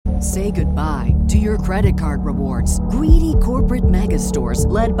Say goodbye to your credit card rewards. Greedy corporate mega stores,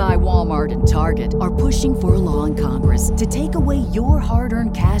 led by Walmart and Target, are pushing for a law in Congress to take away your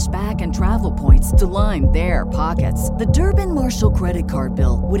hard-earned cash back and travel points to line their pockets. The Durbin-Marshall credit card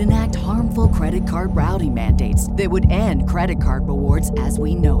bill would enact harmful credit card routing mandates that would end credit card rewards as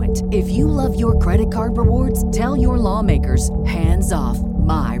we know it. If you love your credit card rewards, tell your lawmakers, hands off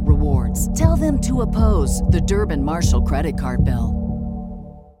my rewards. Tell them to oppose the Durbin-Marshall credit card bill.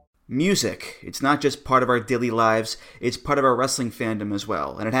 Music. It's not just part of our daily lives, it's part of our wrestling fandom as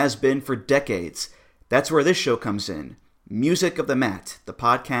well, and it has been for decades. That's where this show comes in. Music of the Mat, the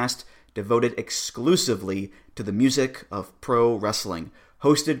podcast devoted exclusively to the music of pro wrestling,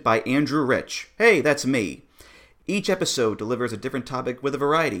 hosted by Andrew Rich. Hey, that's me. Each episode delivers a different topic with a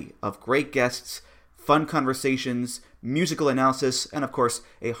variety of great guests, fun conversations, musical analysis, and of course,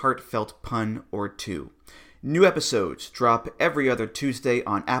 a heartfelt pun or two. New episodes drop every other Tuesday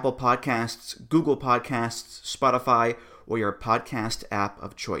on Apple Podcasts, Google Podcasts, Spotify, or your podcast app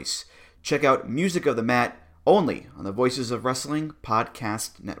of choice. Check out Music of the Mat only on the Voices of Wrestling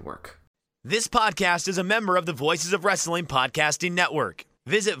Podcast Network. This podcast is a member of the Voices of Wrestling Podcasting Network.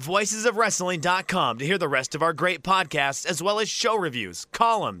 Visit voicesofwrestling.com to hear the rest of our great podcasts, as well as show reviews,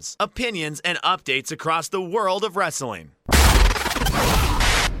 columns, opinions, and updates across the world of wrestling.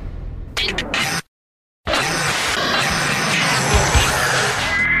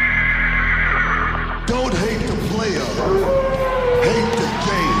 Don't hate the player, hate the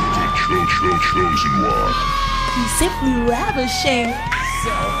game. The chosen one. You simply ravishing.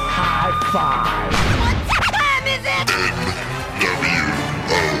 So high five. What time is it?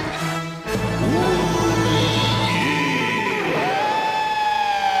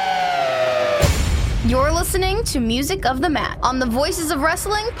 You're listening to Music of the Mat on the Voices of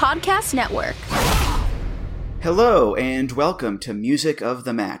Wrestling Podcast Network. Hello, and welcome to Music of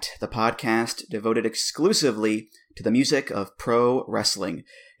the Mat, the podcast devoted exclusively to the music of pro wrestling.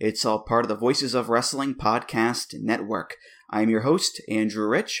 It's all part of the Voices of Wrestling Podcast Network. I'm your host, Andrew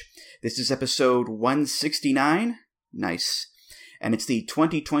Rich. This is episode 169. Nice. And it's the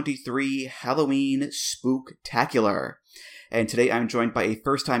 2023 Halloween Spooktacular. And today I'm joined by a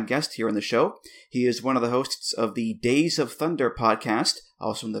first-time guest here on the show. He is one of the hosts of the Days of Thunder podcast,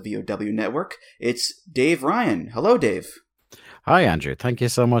 also on the VOW network. It's Dave Ryan. Hello, Dave. Hi, Andrew. Thank you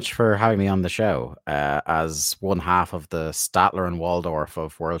so much for having me on the show. As one half of the Statler and Waldorf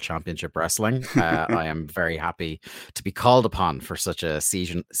of World Championship Wrestling, I am very happy to be called upon for such a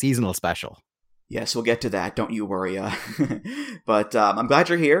seasonal special. Yes, we'll get to that. Don't you worry. But I'm glad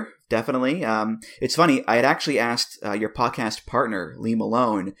you're here. Definitely. It's funny. I had actually asked your podcast partner, Lee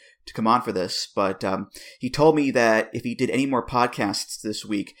Malone, to come on for this, but he told me that if he did any more podcasts this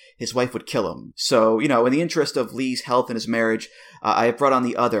week, his wife would kill him. So, in the interest of Lee's health and his marriage, I brought on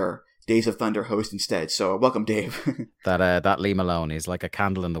the other Days of Thunder host instead. So welcome, Dave. That Lee Malone, he's like a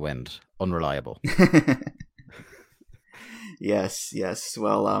candle in the wind. Unreliable. Yes.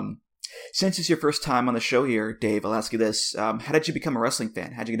 Well, since it's your first time on the show here, Dave, I'll ask you this. How did you become a wrestling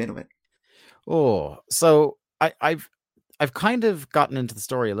fan? How'd you get into it? Oh, so I've kind of gotten into the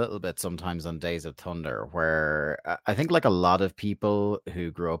story a little bit sometimes on Days of Thunder, where I think like a lot of people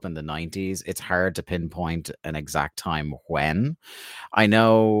who grew up in the 90s, it's hard to pinpoint an exact time when. I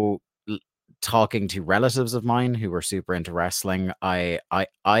know talking to relatives of mine who were super into wrestling, I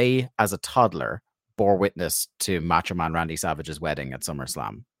as a toddler, bore witness to Macho Man Randy Savage's wedding at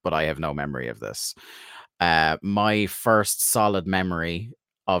SummerSlam, but I have no memory of this. My first solid memory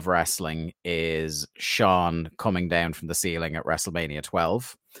of wrestling is Shawn coming down from the ceiling at WrestleMania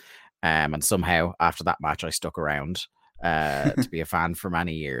 12. And somehow after that match, I stuck around to be a fan for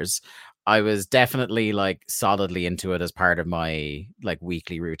many years. I was definitely like solidly into it as part of my like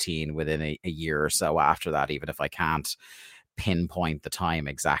weekly routine within a year or so after that, even if I can't pinpoint the time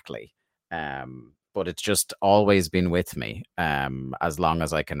exactly. But it's just always been with me as long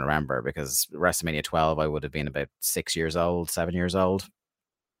as I can remember, because WrestleMania 12, I would have been about 7 years old.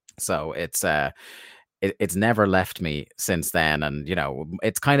 So it's never left me since then. And,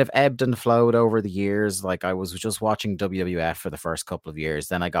 it's kind of ebbed and flowed over the years. Like I was just watching WWF for the first couple of years.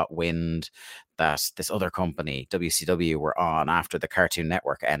 Then I got wind that this other company, WCW, were on after the Cartoon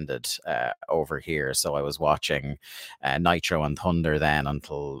Network ended over here. So I was watching Nitro and Thunder then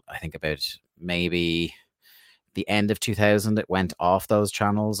until I think about maybe the end of 2000. It went off those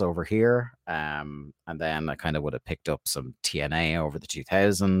channels over here. And then I kind of would have picked up some TNA over the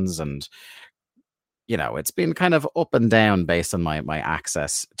 2000s, and it's been kind of up and down based on my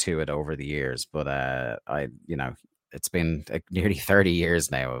access to it over the years. But it's been nearly 30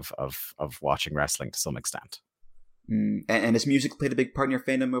 years now of watching wrestling to some extent. And has music played a big part in your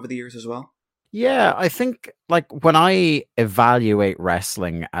fandom over the years as well? Yeah, I think like when I evaluate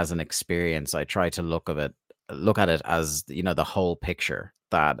wrestling as an experience, I try to look at it as, the whole picture.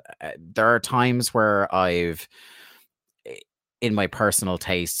 That there are times where I've in my personal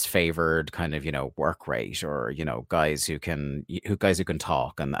tastes favored kind of, work rate, or, guys who can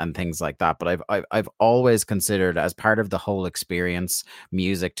talk, and things like that. But I've always considered, as part of the whole experience,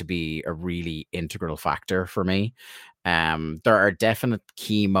 music to be a really integral factor for me. There are definite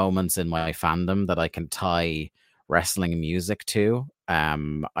key moments in my fandom that I can tie wrestling music to.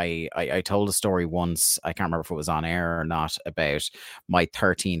 I told a story once, I can't remember if it was on air or not, about my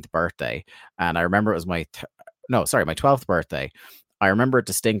 13th birthday. And I remember it was my 12th birthday. I remember it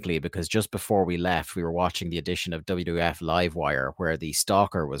distinctly because just before we left, we were watching the edition of WWF Livewire where the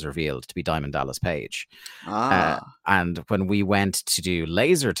Stalker was revealed to be Diamond Dallas Page. And when we went to do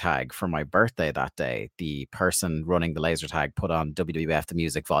laser tag for my birthday that day, the person running the laser tag put on WWF The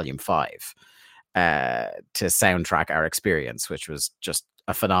Music Volume 5 to soundtrack our experience, which was just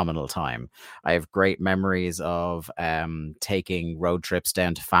a phenomenal time. I have great memories of taking road trips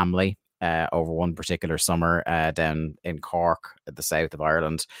down to family over one particular summer down in Cork, at the south of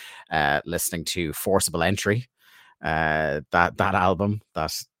Ireland, listening to Forcible Entry, that album,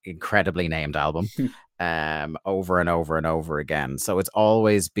 that incredibly named album, over and over and over again. So it's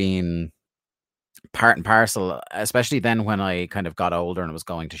always been part and parcel, especially then when I kind of got older and was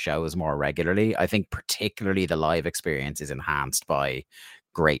going to shows more regularly. I think particularly the live experience is enhanced by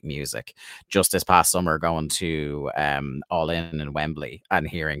great music. Just this past summer, going to All In Wembley and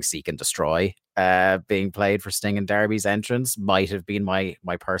hearing Seek and Destroy being played for Sting and Darby's entrance might have been my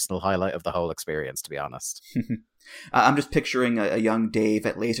personal highlight of the whole experience, to be honest. I'm just picturing a young Dave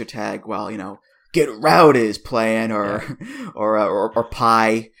at laser tag while, Get Rowdy is playing, or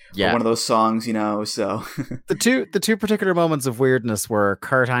Pie, or one of those songs, so. The two particular moments of weirdness were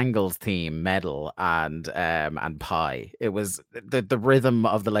Kurt Angle's theme, Metal, and Pie. It was the rhythm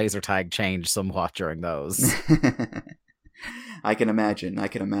of the laser tag changed somewhat during those. I can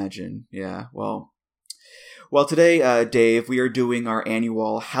imagine. Yeah, well, today, Dave, we are doing our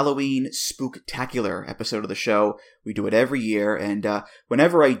annual Halloween Spooktacular episode of the show. We do it every year, and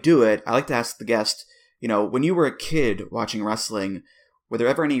whenever I do it, I like to ask the guest, when you were a kid watching wrestling, were there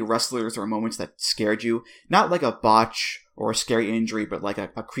ever any wrestlers or moments that scared you? Not like a botch or a scary injury, but like a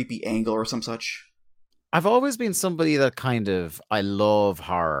creepy angle or some such? I've always been somebody that I love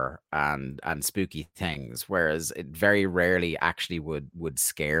horror and spooky things, whereas it very rarely actually would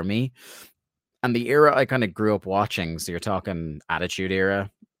scare me. And the era I kind of grew up watching, so you're talking Attitude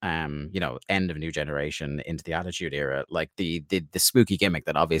Era, end of New Generation into the Attitude Era. Like the spooky gimmick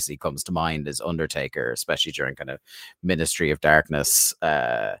that obviously comes to mind is Undertaker, especially during kind of Ministry of Darkness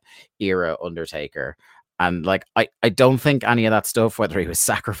era Undertaker. And like I don't think any of that stuff, whether he was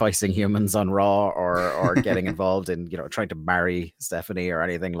sacrificing humans on Raw or getting involved in, trying to marry Stephanie or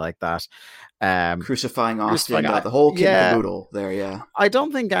anything like that. Crucifying Austin, the whole kit and caboodle there, yeah. I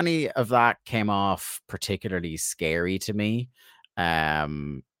don't think any of that came off particularly scary to me.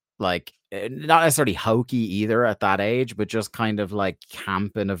 Like not necessarily hokey either at that age, but just kind of like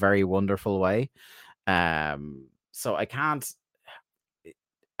camp in a very wonderful way. So I can't.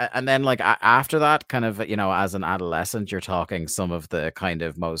 And then like after that, kind of, as an adolescent, you're talking some of the kind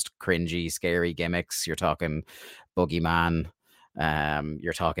of most cringy, scary gimmicks. You're talking Boogeyman,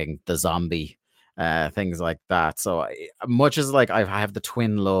 you're talking the Zombie, things like that. So much as like I have the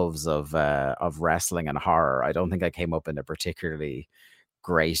twin loves of wrestling and horror, I don't think I came up in a particularly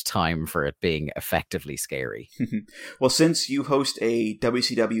great time for it being effectively scary. Well, since you host a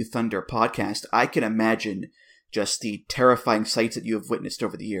WCW Thunder podcast, I can imagine just the terrifying sights that you have witnessed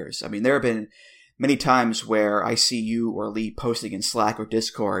over the years. I mean, there have been many times where I see you or Lee posting in Slack or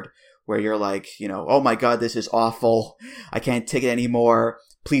Discord where you're like, oh my God, this is awful. I can't take it anymore.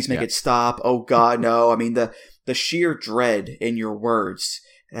 Please make it stop. Oh God, no. I mean, the sheer dread in your words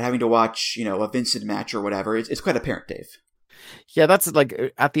and having to watch, a Vincent match or whatever, it's quite apparent, Dave. Yeah, that's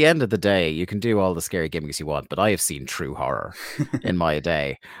like, at the end of the day, you can do all the scary gimmicks you want, but I have seen true horror in my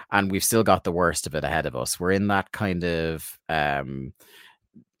day, and we've still got the worst of it ahead of us. We're in that kind of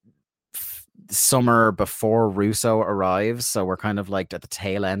summer before Russo arrives, so we're kind of like at the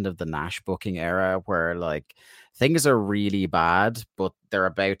tail end of the Nash booking era, where like things are really bad, but they're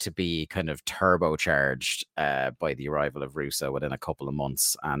about to be kind of turbocharged by the arrival of Russo within a couple of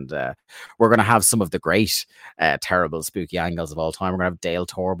months. And we're going to have some of the great, terrible, spooky angles of all time. We're going to have Dale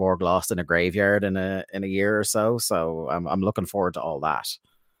Torborg lost in a graveyard in a year or so. So I'm looking forward to all that.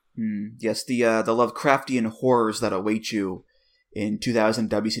 Yes, the Lovecraftian horrors that await you in 2000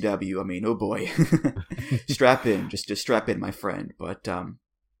 WCW. I mean, oh boy. Strap in, just strap in, my friend. But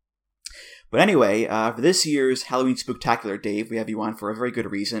anyway, for this year's Halloween Spooktacular, Dave, we have you on for a very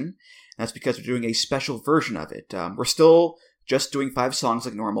good reason. And that's because we're doing a special version of it. We're still just doing 5 songs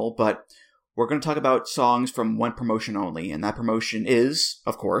like normal, but we're going to talk about songs from one promotion only, and that promotion is,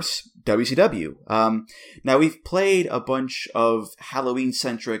 of course, WCW. Now, we've played a bunch of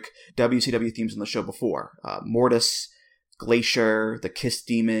Halloween-centric WCW themes on the show before. Mortis, Glacier, The Kiss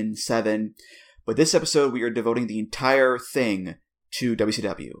Demon, Seven. But this episode, we are devoting the entire thing to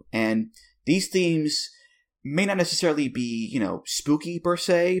WCW. And these themes may not necessarily be, spooky per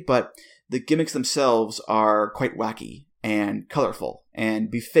se, but the gimmicks themselves are quite wacky and colorful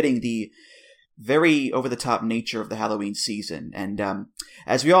and befitting the very over-the-top nature of the Halloween season. And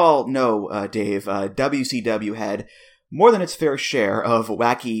as we all know, Dave, WCW had more than its fair share of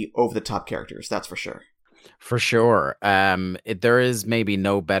wacky, over-the-top characters, that's for sure. For sure. There is maybe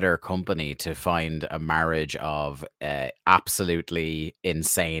no better company to find a marriage of absolutely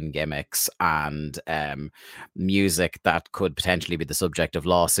insane gimmicks and music that could potentially be the subject of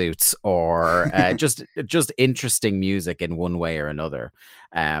lawsuits or just interesting music in one way or another.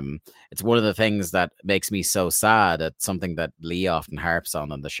 It's one of the things that makes me so sad at something that Lee often harps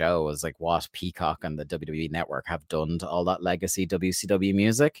on the show is like what Peacock and the WWE Network have done to all that legacy WCW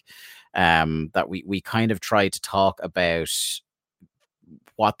music. That we kind of try to talk about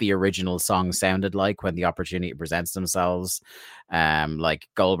what the original song sounded like when the opportunity presents themselves. Like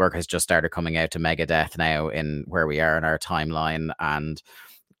Goldberg has just started coming out to Megadeth now in where we are in our timeline, and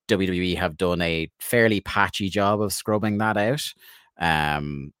WWE have done a fairly patchy job of scrubbing that out.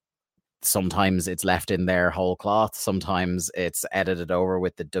 Sometimes it's left in there whole cloth. Sometimes it's edited over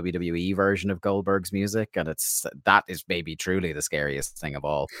with the WWE version of Goldberg's music. And that is maybe truly the scariest thing of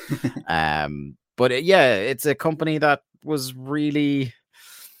all. But it's a company that was really,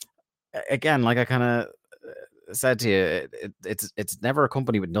 again, like I kind of said to you, it's never a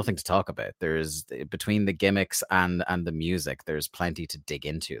company with nothing to talk about. There's between the gimmicks and the music, there's plenty to dig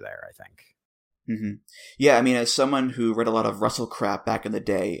into there, I think. Mm-hmm. Yeah, I mean, as someone who read a lot of Russell crap back in the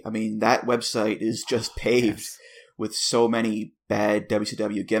day, I mean, that website is just paved with so many bad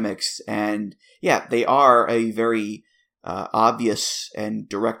WCW gimmicks. And yeah, they are a very obvious and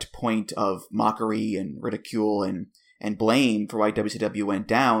direct point of mockery and ridicule and blame for why WCW went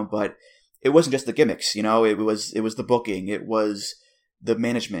down. But it wasn't just the gimmicks, it was the booking, it was the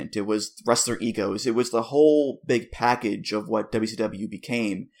management, it was wrestler egos, it was the whole big package of what WCW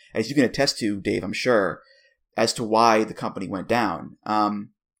became, as you can attest to, Dave, I'm sure, as to why the company went down. And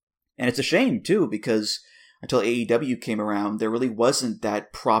it's a shame, too, because until AEW came around, there really wasn't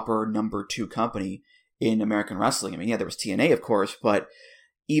that proper number 2 company in American wrestling. I mean, yeah, there was TNA, of course, but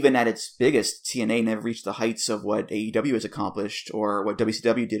even at its biggest, TNA never reached the heights of what AEW has accomplished or what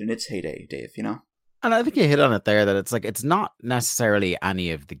WCW did in its heyday, Dave, And I think you hit on it there that it's not necessarily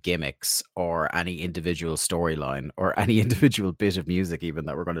any of the gimmicks or any individual storyline or any individual bit of music even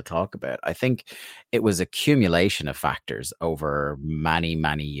that we're going to talk about. I think it was accumulation of factors over many,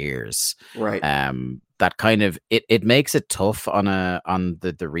 many years. Right. That kind of it makes it tough on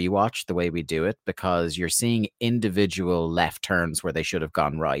the rewatch the way we do it, because you're seeing individual left turns where they should have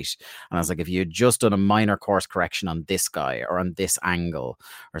gone right. And I was like, if you had just done a minor course correction on this guy or on this angle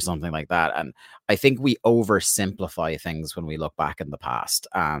or something like that. And I think we oversimplify things when we look back in the past.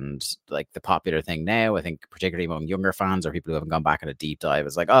 And like the popular thing now, I think particularly among younger fans or people who haven't gone back in a deep dive,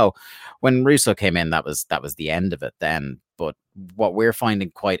 is like, oh, when Russo came in, that was the end of it then. But what we're finding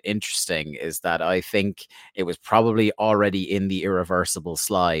quite interesting is that I think it was probably already in the irreversible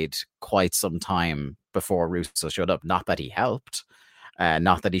slide quite some time before Russo showed up. Not that he helped,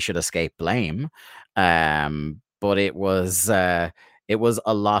 not that he should escape blame, but it was a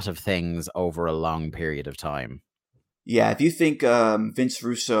lot of things over a long period of time. Yeah, if you think Vince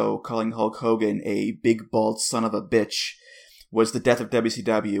Russo calling Hulk Hogan a big bald son of a bitch was the death of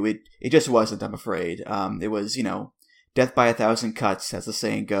WCW, it just wasn't, I'm afraid. It was, death by 1,000 cuts, as the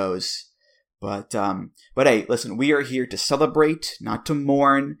saying goes. But hey, listen, we are here to celebrate, not to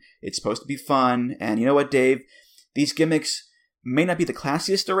mourn. It's supposed to be fun. And you know what, Dave? These gimmicks may not be the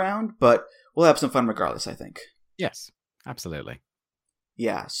classiest around, but we'll have some fun regardless, I think. Yes, absolutely.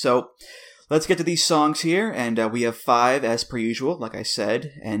 Yeah, so let's get to these songs here. And we have 5 as per usual, like I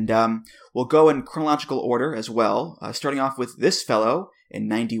said. And we'll go in chronological order as well, starting off with this fellow in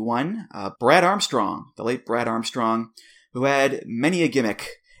 91, Brad Armstrong, the late Brad Armstrong, who had many a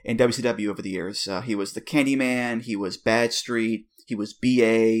gimmick in WCW over the years. He was the Candyman, he was Bad Street, he was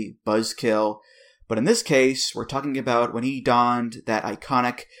B.A., Buzzkill. But in this case, we're talking about when he donned that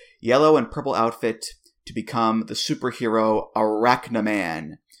iconic yellow and purple outfit to become the superhero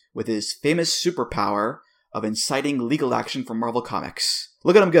Arachnaman with his famous superpower of inciting legal action from Marvel Comics.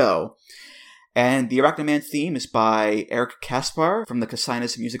 Look at him go! And the Arachnaman theme is by Eric Kaspar from the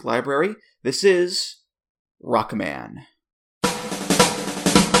Casinus Music Library. This is Rockman.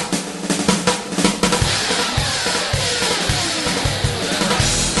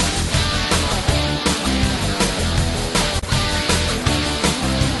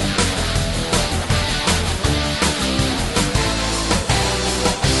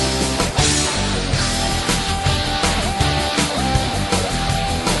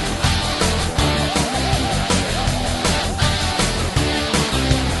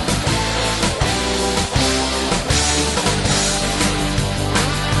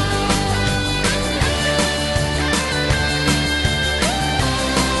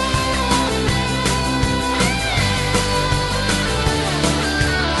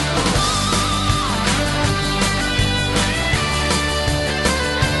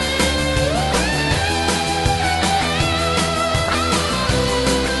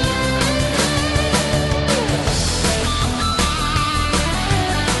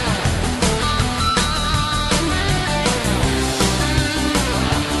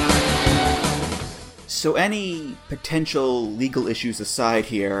 So any potential legal issues aside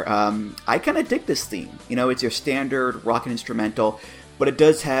here, I kind of dig this theme. You know, it's your standard rock and instrumental, but it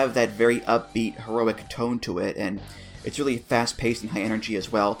does have that very upbeat, heroic tone to it, and it's really fast-paced and high energy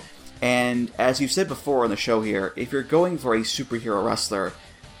as well. And as you've said before on the show here, if you're going for a superhero wrestler,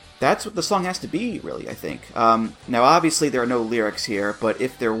 that's what the song has to be, really, I think. Now, obviously, there are no lyrics here, but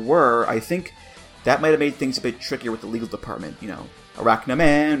if there were, I think that might have made things a bit trickier with the legal department, you know.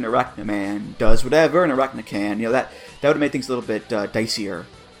 Arachnaman does whatever an Arachna can. You know, that would have made things a little bit dicier,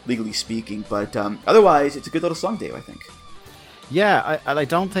 legally speaking. But otherwise, it's a good little song, Dave, I think. Yeah, I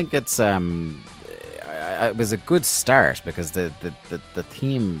don't think it's... it was a good start because the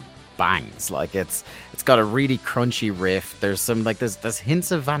theme bangs. Like, it's got a really crunchy riff. There's some, like, there's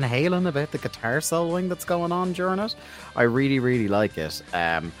hints of Van Halen about the guitar soloing that's going on during it. I really, really like it.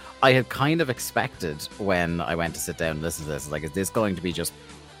 I had kind of expected when I went to sit down and listen to this, like, is this going to be just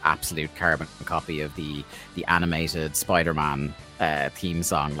absolute carbon copy of the animated Spider-Man theme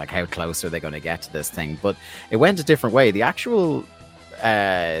song? Like, how close are they going to get to this thing? But it went a different way. The actual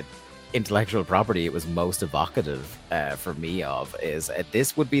intellectual property it was most evocative for me of is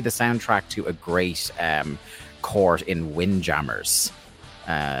this would be the soundtrack to a great court in Windjammers.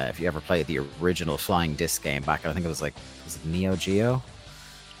 If you ever played the original Flying Disc game back, I think it was it Neo Geo?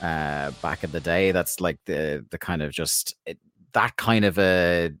 Back in the day, that's like the kind of just that kind of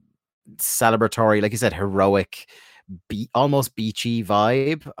a celebratory, like you said, heroic, almost beachy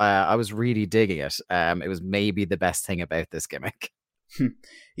vibe. I was really digging it. It was maybe the best thing about this gimmick.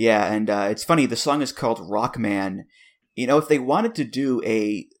 Yeah, and it's funny, the song is called Rockman. You know, if they wanted to do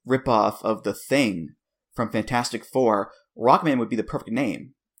a ripoff of The Thing from Fantastic Four, Rockman would be the perfect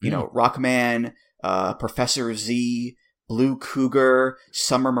name. You know, Rockman, Professor Z, Blue Cougar,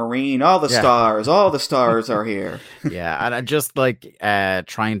 Summer Marine, all the stars are here. Yeah, and I just like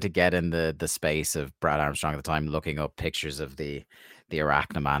trying to get in the space of Brad Armstrong at the time, looking up pictures of the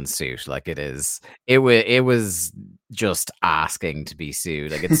Arachnaman suit. Like, it was just asking to be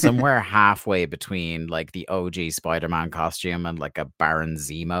sued. Like, it's somewhere halfway between like the OG Spider-Man costume and like a Baron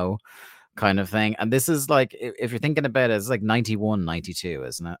Zemo kind of thing. And this is like, if you're thinking about it, it's like 91, 92,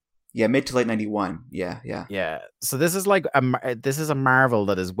 isn't it? Yeah, mid to late 91. Yeah. So this is like this is a Marvel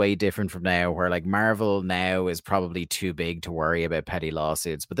that is way different from now, where like Marvel now is probably too big to worry about petty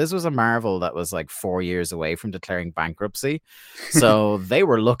lawsuits. But this was a Marvel that was like 4 years away from declaring bankruptcy. So they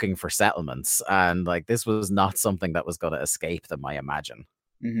were looking for settlements, and like this was not something that was going to escape them, I imagine.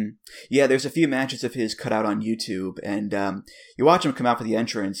 Mm-hmm. Yeah, there's a few matches of his cut out on YouTube, and you watch him come out for the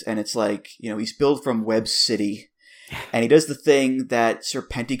entrance, and it's like, you know, he's billed from Web City. And he does the thing that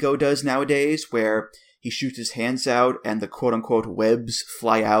Serpentico does nowadays, where he shoots his hands out and the quote-unquote webs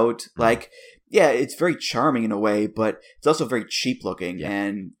fly out. Like, yeah, it's very charming in a way, but it's also very cheap-looking. Yeah.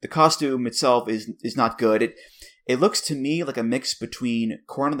 And the costume itself is not good. It looks to me like a mix between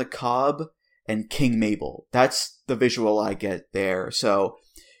Corn on the Cob and King Mabel. That's the visual I get there. So,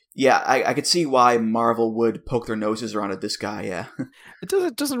 yeah, I could see why Marvel would poke their noses around at this guy, yeah.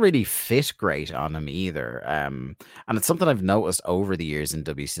 It doesn't really fit great on him either. And it's something I've noticed over the years in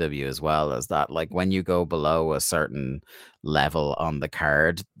WCW as well, is that like when you go below a certain level on the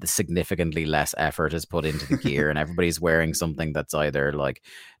card, the significantly less effort is put into the gear and everybody's wearing something that's either like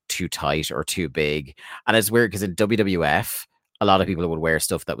too tight or too big. And it's weird because in WWF, a lot of people would wear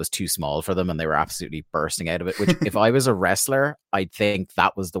stuff that was too small for them and they were absolutely bursting out of it, which if I was a wrestler, I'd think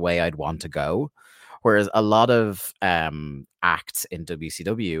that was the way I'd want to go. Whereas a lot of acts in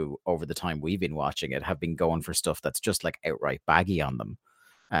WCW over the time we've been watching it have been going for stuff that's just like outright baggy on them,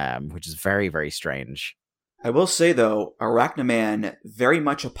 which is very, very strange. I will say, though, Arachnaman, very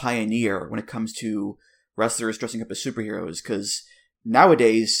much a pioneer when it comes to wrestlers dressing up as superheroes, because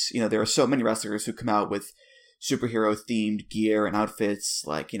nowadays, there are so many wrestlers who come out with superhero-themed gear and outfits,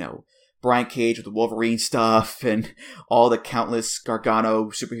 like, Brian Cage with the Wolverine stuff and all the countless Gargano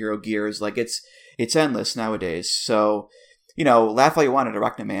superhero gears. Like, it's endless nowadays. So, laugh all you want at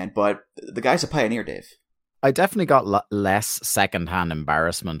Arachnaman, but the guy's a pioneer, Dave. I definitely got less secondhand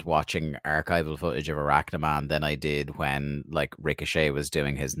embarrassment watching archival footage of Arachnaman than I did when, like, Ricochet was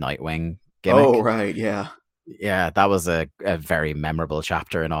doing his Nightwing gimmick. Oh, right, yeah. Yeah, that was a very memorable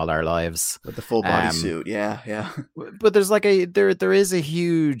chapter in all our lives. With the full bodysuit, yeah. But there's like there is a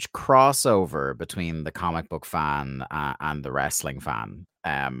huge crossover between the comic book fan and the wrestling fan.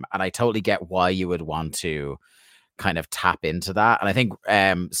 And I totally get why you would want to kind of tap into that. And I think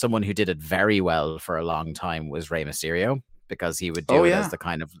someone who did it very well for a long time was Rey Mysterio, because he would do it as the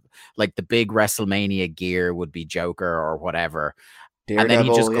kind of like the big WrestleMania gear would be Joker or whatever. Daredevil, and then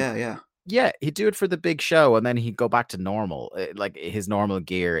he'd just yeah. He'd do it for the big show, and then he'd go back to normal, like his normal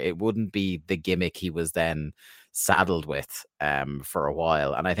gear. It wouldn't be the gimmick he was then saddled with for a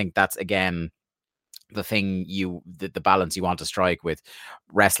while. And I think that's, again, the thing the balance you want to strike with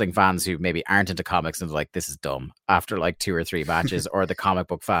wrestling fans who maybe aren't into comics and like, this is dumb after like 2 or 3 matches, or the comic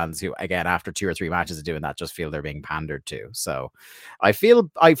book fans who, again, after 2 or 3 matches of doing that, just feel they're being pandered to. So I feel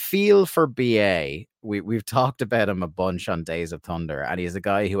for BA. We've talked about him a bunch on Days of Thunder, and he's a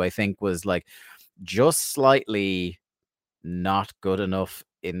guy who I think was like just slightly not good enough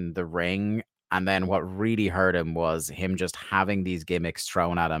in the ring. And then what really hurt him was him just having these gimmicks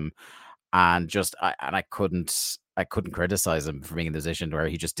thrown at him, and I couldn't criticize him for being in the position where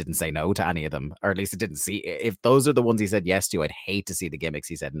he just didn't say no to any of them, or at least it didn't see. If those are the ones he said yes to, I'd hate to see the gimmicks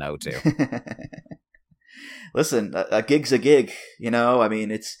he said no to. Listen, a gig's a gig, I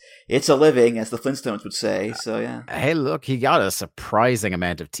mean, it's a living, as the Flintstones would say. So yeah. Hey, look, he got a surprising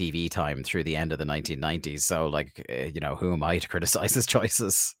amount of TV time through the end of the 1990s. So, like, who am I to criticize his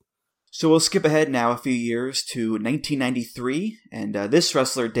choices? So we'll skip ahead now a few years to 1993, and this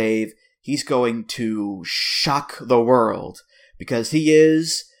wrestler, Dave, he's going to shock the world, because he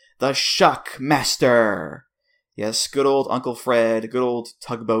is the Shock Master. Yes, good old Uncle Fred, good old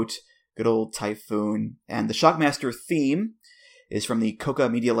Tugboat, good old Typhoon. And the Shockmaster theme is from the Coca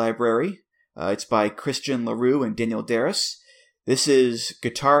Media Library. It's by Christian LaRue and Daniel Darris. This is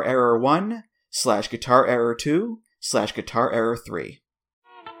Guitar Error 1/Guitar Error 2/Guitar Error 3.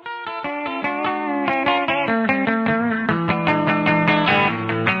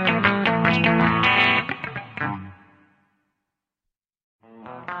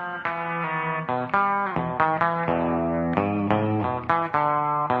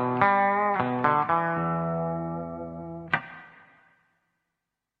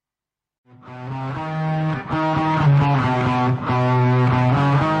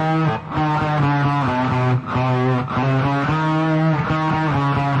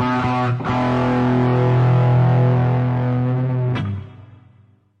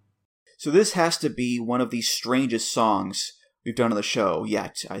 So this has to be one of the strangest songs we've done on the show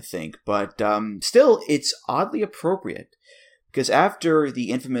yet, I think. But still, it's oddly appropriate. Because after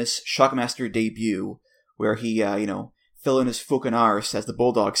the infamous Shockmaster debut, where he, fill in his fucking arse, as the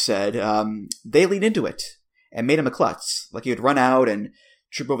Bulldog said, they leaned into it and made him a klutz. Like, he would run out and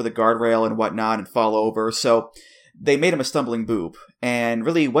trip over the guardrail and whatnot and fall over. So they made him a stumbling boob. And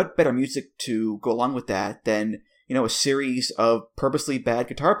really, what better music to go along with that than a series of purposely bad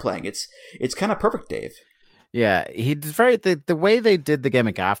guitar playing? It's kind of perfect, Dave. Yeah, he's very the way they did the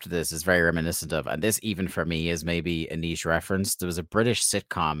gimmick after this is very reminiscent of, and this even for me is maybe a niche reference. There was a British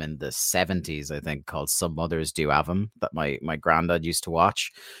sitcom in the 70s, I think, called Some Mothers Do Have 'Em that my granddad used to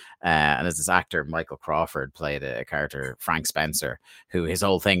watch. And as this actor, Michael Crawford, played a character, Frank Spencer, who his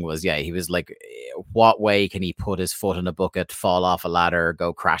whole thing was, he was like, what way can he put his foot in a bucket, fall off a ladder,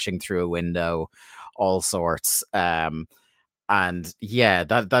 go crashing through a window, all sorts. And yeah,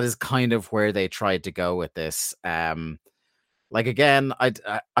 that is kind of where they tried to go with this. Like, again,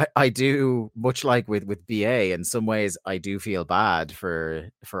 I do, much like with BA, in some ways I do feel bad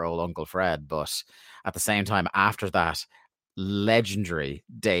for old Uncle Fred, but at the same time, after that legendary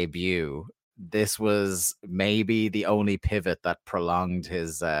debut, this was maybe the only pivot that prolonged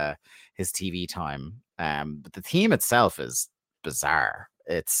his TV time. But the theme itself is bizarre.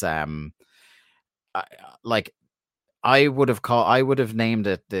 It's like, I would have named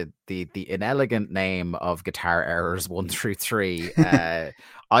it the inelegant name of Guitar Errors 1 through 3. I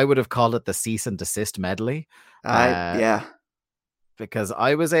would have called it the Cease and Desist medley. Yeah. Because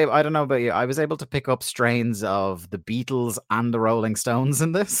I don't know about you, I was able to pick up strains of the Beatles and the Rolling Stones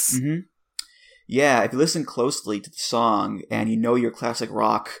in this. Mm-hmm. Yeah, if you listen closely to the song and you know your classic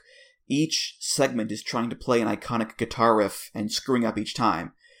rock, each segment is trying to play an iconic guitar riff and screwing up each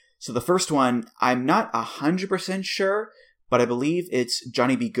time. So the first one, I'm not 100% sure, but I believe it's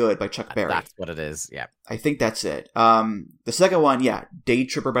Johnny Be Good by Chuck Berry. That's what it is, yeah. I think that's it. The second one, yeah, Day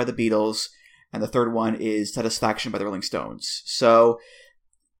Tripper by the Beatles. And the third one is Satisfaction by the Rolling Stones. So,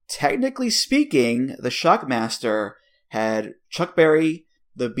 technically speaking, the Shockmaster had Chuck Berry,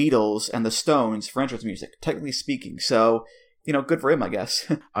 the Beatles, and the Stones for entrance music, technically speaking. So, good for him, I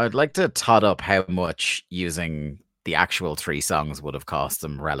guess. I'd like to tot up how much using the actual 3 songs would have cost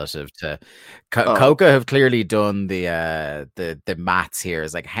them relative to... Coca have clearly done the maths here.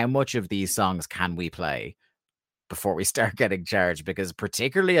 It's like, how much of these songs can we play before we start getting charged? Because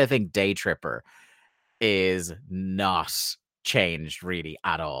particularly I think Day Tripper is not changed really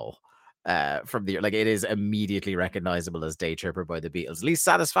at all from the it is immediately recognizable as Day Tripper by the Beatles. At least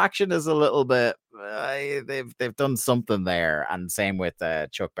Satisfaction is a little bit they've done something there, and same with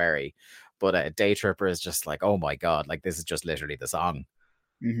Chuck Berry, but Day Tripper is just like, oh my god, like this is just literally the song.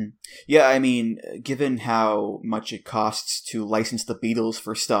 Mm-hmm. Yeah, I mean, given how much it costs to license the Beatles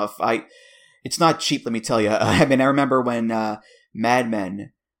for stuff, it's not cheap, let me tell you. I mean, I remember when Mad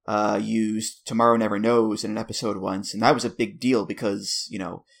Men used Tomorrow Never Knows in an episode once, and that was a big deal because,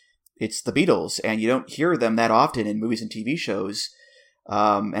 it's the Beatles, and you don't hear them that often in movies and TV shows.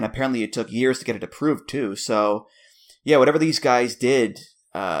 And apparently it took years to get it approved, too. So, yeah, whatever these guys did,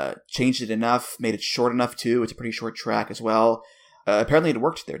 changed it enough, made it short enough, too. It's a pretty short track as well. Apparently it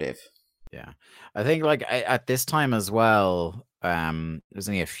worked there, Dave. Yeah. I think, at this time as well... it was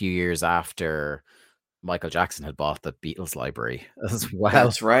only a few years after Michael Jackson had bought the Beatles library as well.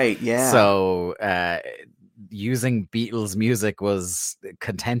 That's right, yeah. So using Beatles music was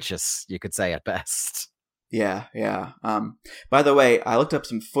contentious, you could say, at best. Yeah. By the way, I looked up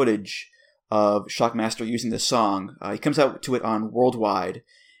some footage of Shockmaster using this song. He comes out to it on Worldwide,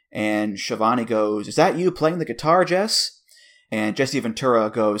 and Shivani goes, "Is that you playing the guitar, Jess?" And Jesse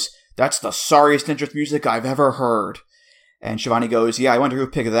Ventura goes, "That's the sorriest entrance music I've ever heard." And Shivani goes, "Yeah, I wonder who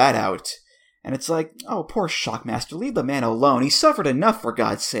picked that out." And it's like, oh, poor Shockmaster, leave the man alone. He suffered enough, for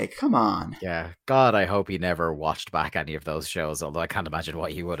God's sake. Come on. Yeah, God, I hope he never watched back any of those shows, although I can't imagine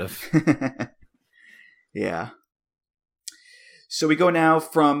what he would have. Yeah. So we go now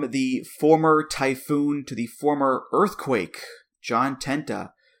from the former Typhoon to the former Earthquake, John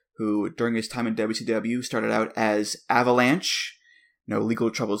Tenta, who, during his time in WCW, started out as Avalanche. No legal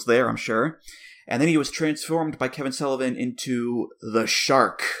troubles there, I'm sure. And then he was transformed by Kevin Sullivan into the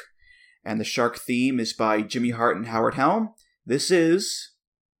Shark. And the Shark theme is by Jimmy Hart and Howard Helm. This is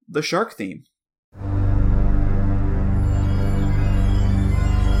the Shark theme.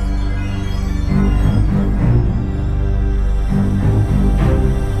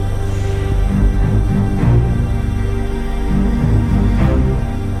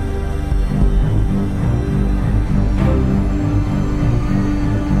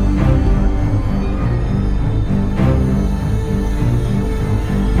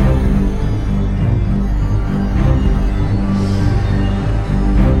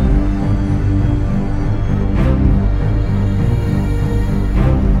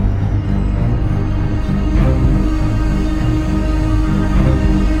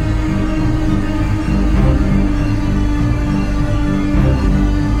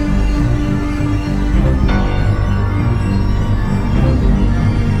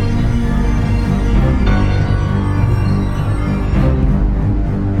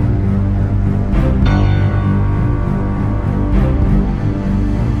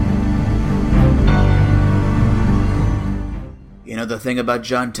 The thing about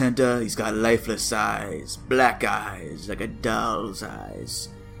John Tenta, he's got lifeless eyes, black eyes, like a doll's eyes.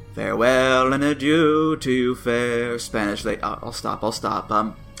 Farewell and adieu to you fair Spanish lady. I'll stop.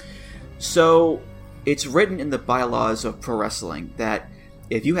 So, it's written in the bylaws of pro wrestling that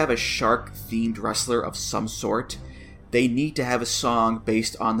if you have a shark-themed wrestler of some sort, they need to have a song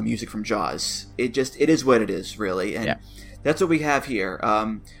based on the music from Jaws. It is what it is, really. And that's what we have here.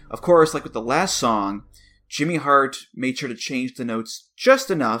 Of course, like with the last song, Jimmy Hart made sure to change the notes just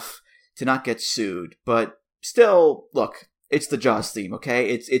enough to not get sued. But still, look, it's the Jaws theme, okay?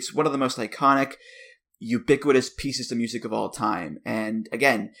 It's one of the most iconic, ubiquitous pieces of music of all time. And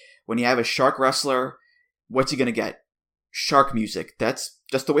again, when you have a shark wrestler, what's he going to get? Shark music. That's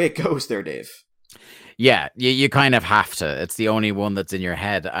just the way it goes there, Dave. Yeah, you kind of have to. It's the only one that's in your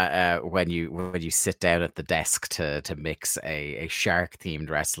head when you sit down at the desk to mix a shark themed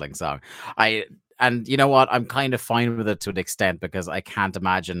wrestling song. I and you know what? I'm kind of fine with it to an extent because I can't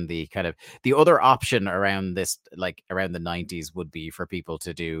imagine the other option around this, like around the 90s, would be for people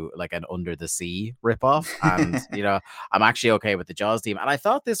to do like an Under the Sea ripoff. And I'm actually okay with the Jaws theme. And I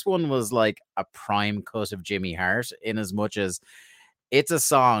thought this one was like a prime cut of Jimmy Hart, in as much as it's a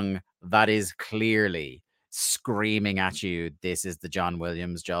song that is clearly screaming at you, this is the John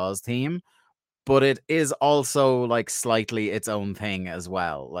Williams Jaws theme, but it is also like slightly its own thing as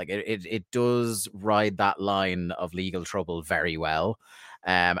well. Like it does ride that line of legal trouble very well.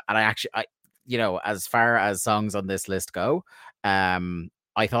 And as far as songs on this list go,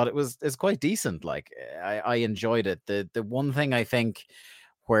 I thought it's quite decent. Like I enjoyed it. The one thing I think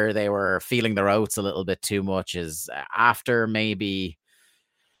where they were feeling their oats a little bit too much is after maybe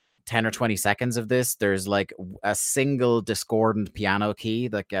 10 or 20 seconds of this, there's like a single discordant piano key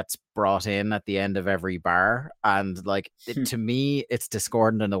that gets brought in at the end of every bar. And like, to me, it's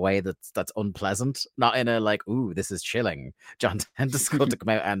discordant in a way that's unpleasant, not in a like, ooh, this is chilling. John Tentis going to come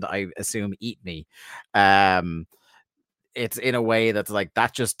out and I assume eat me. It's in a way that's like,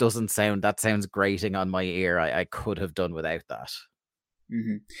 that just doesn't sound, that sounds grating on my ear. I could have done without that.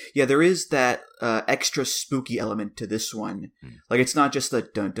 Mm-hmm. Yeah, there is that extra spooky element to this one. Like, it's not just the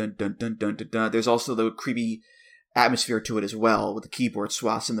dun dun dun dun dun dun dun. There's also the creepy atmosphere to it as well, with the keyboard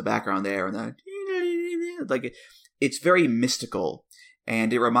swaths in the background there, and it's very mystical,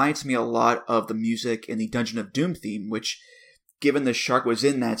 and it reminds me a lot of the music in the Dungeon of Doom theme, which, given the shark was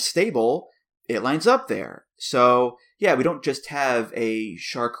in that stable, it lines up there. So yeah, we don't just have a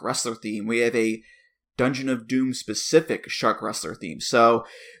shark wrestler theme; we have a Dungeon of Doom specific shark wrestler theme. So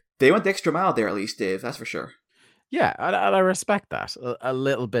they went the extra mile there, at least, Dave. That's for sure. Yeah, I respect that. A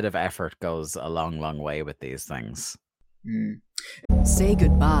little bit of effort goes a long, long way with these things. Say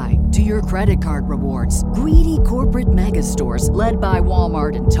goodbye to your credit card rewards. Greedy corporate mega stores, led by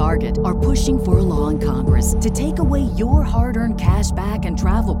Walmart and Target, are pushing for a law in Congress to take away your hard-earned cash back and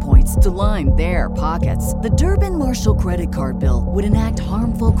travel points to line their pockets. The Durbin-Marshall credit card bill would enact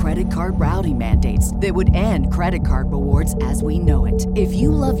harmful credit card routing mandates that would end credit card rewards as we know it. If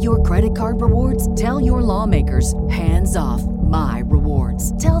you love your credit card rewards, tell your lawmakers, hands off my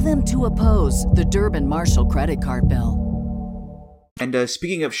rewards. Tell them to oppose the Durbin-Marshall credit card bill. And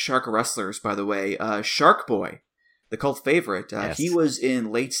speaking of shark wrestlers, by the way, Shark Boy, the cult favorite, yes. He was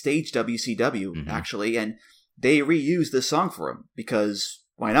in late stage WCW, actually, and they reused this song for him, because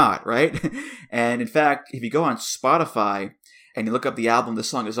why not, right? And in fact, if you go on Spotify and you look up the album the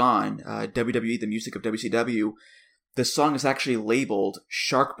song is on, WWE, the music of WCW, the song is actually labeled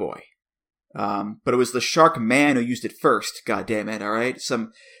Shark Boy. But it was the Shark Man who used it first, God damn it, all right?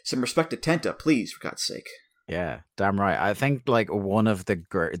 Some respect to Tenta, please, for God's sake. Yeah, damn right. I think like one of the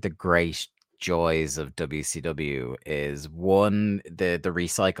great joys of WCW is one, the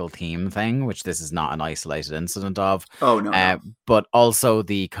recycle theme thing, which this is not an isolated incident of. Oh no. But also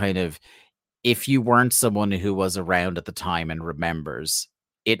the kind of, if you weren't someone who was around at the time and remembers,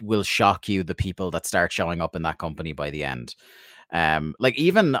 it will shock you the people that start showing up in that company by the end. Like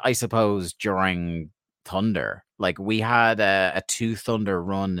even I suppose during Thunder, like we had a 2 Thunder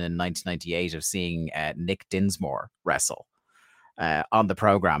run in 1998 of seeing Nick Dinsmore wrestle on the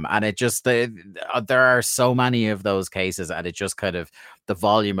program, and it just there are so many of those cases, and it just kind of, the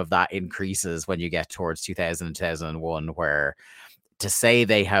volume of that increases when you get towards 2000 and 2001, where to say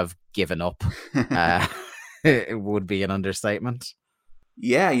they have given up it would be an understatement.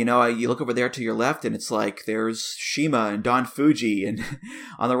 Yeah, you look over there to your left, and it's like there's Shima and Don Fuji, and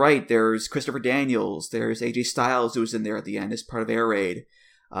on the right there's Christopher Daniels, there's AJ Styles who was in there at the end as part of Air Raid.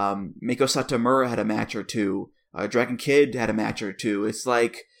 Meiko Satomura had a match or two. Dragon Kid had a match or two. It's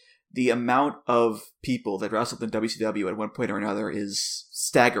like the amount of people that wrestled in WCW at one point or another is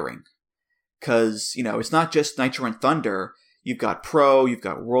staggering. Because, it's not just Nitro and Thunder. You've got Pro, you've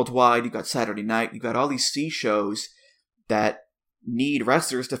got Worldwide, you've got Saturday Night, you've got all these C shows that need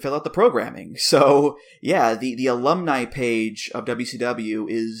wrestlers to fill out the programming. So yeah, the alumni page of WCW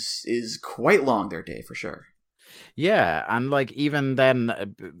is quite long there, Dave, for sure. Yeah, and like even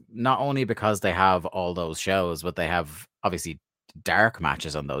then, not only because they have all those shows, but they have obviously dark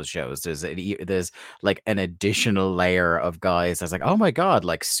matches on those shows. There's like an additional layer of guys that's like, oh my god,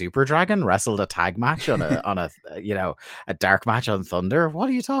 like Super Dragon wrestled a tag match on a a dark match on Thunder. What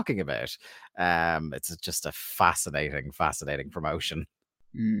are you talking about? It's just a fascinating promotion.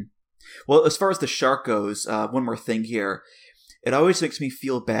 Well, as far as the shark goes, one more thing here. It always makes me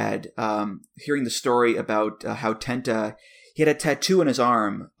feel bad hearing the story about how Tenta, he had a tattoo on his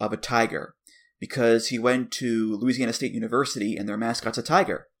arm of a tiger. because he went to Louisiana State University and their mascot's a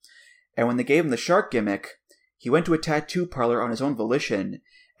tiger. And when they gave him the shark gimmick, he went to a tattoo parlor on his own volition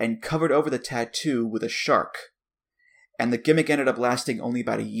and covered over the tattoo with a shark. And the gimmick ended up lasting only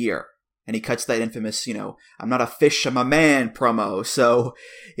about a year. And he cuts that infamous, I'm not a fish, I'm a man promo. So,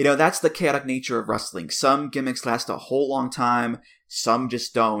 that's the chaotic nature of wrestling. Some gimmicks last a whole long time, some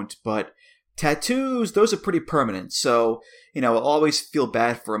just don't. But tattoos, those are pretty permanent. So, I'll always feel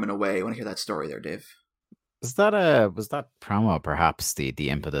bad for him in a way when I hear that story there, Dave. Was that promo perhaps the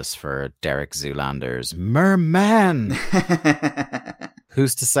impetus for Derek Zoolander's Merman?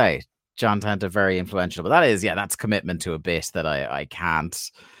 Who's to say? John Tenta, very influential, but that's commitment to a bit that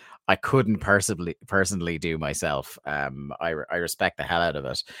I couldn't personally do myself. I respect the hell out of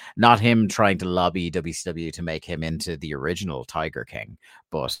it. Not him trying to lobby WCW to make him into the original Tiger King,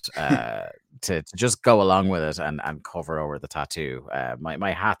 but to just go along with it and cover over the tattoo.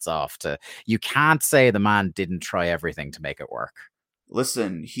 My hat's off to you. Can't say the man didn't try everything to make it work.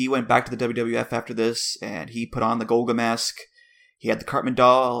 Listen, he went back to the WWF after this, and he put on the Golga mask. He had the Cartman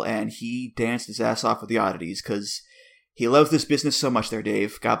doll, and he danced his ass off with the oddities, because he loves this business so much there,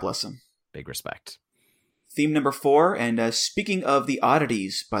 Dave. God bless him. Big respect. Theme number 4, and speaking of the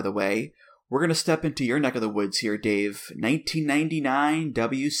oddities, by the way, we're going to step into your neck of the woods here, Dave. 1999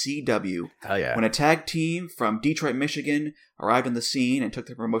 WCW. Hell yeah. When a tag team from Detroit, Michigan arrived on the scene and took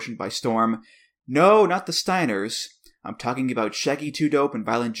the promotion by storm. No, not the Steiners. I'm talking about Shaggy 2 Dope and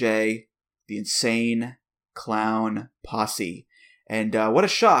Violent J, the Insane Clown Posse. And what a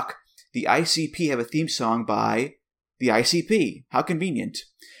shock. The ICP have a theme song by the ICP. How convenient.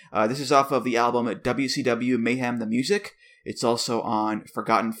 This is off of the album WCW Mayhem the Music. It's also on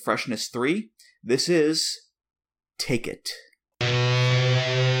Forgotten Freshness 3. This is Take It.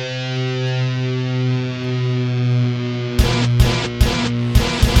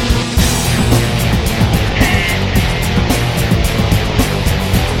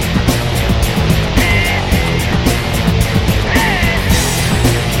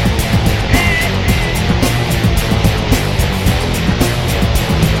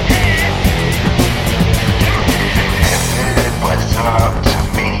 Up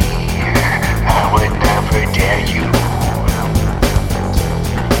to me, I would never dare you.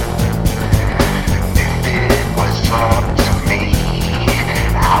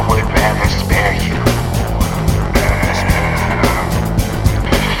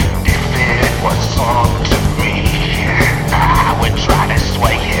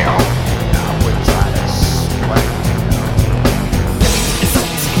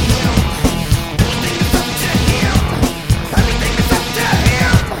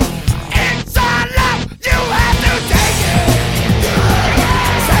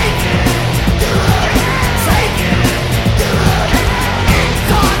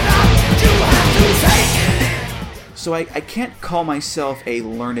 So I can't call myself a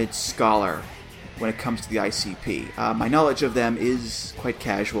learned scholar when it comes to the ICP. My knowledge of them is quite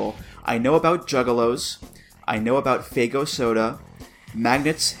casual. I know about juggalos. I know about Faygo soda.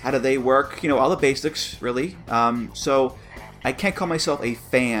 Magnets, how do they work? You know, all the basics, really. So I can't call myself a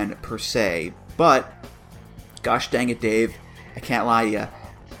fan, per se. But, gosh dang it, Dave, I can't lie to you. I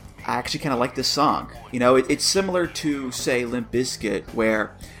actually kind of like this song. You know, it's similar to, say, Limp Bizkit,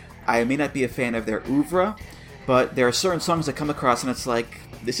 where I may not be a fan of their oeuvre, but there are certain songs that come across and it's like,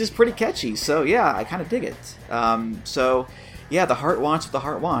 this is pretty catchy, so yeah, I kind of dig it. So, yeah, the heart wants what the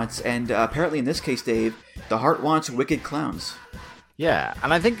heart wants, and apparently in this case, Dave, the heart wants Wicked Clowns. Yeah,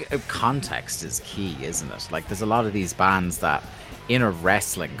 and I think context is key, isn't it? Like, there's a lot of these bands that, in a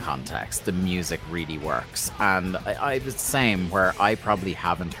wrestling context, the music really works. And I was the same, where I probably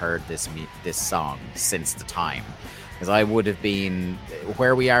haven't heard this song since the time. Because I would have been...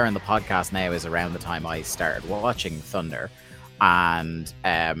 Where we are in the podcast now is around the time I started watching Thunder. And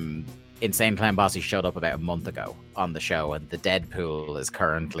Insane Clown Posse showed up about a month ago on the show, and the Deadpool is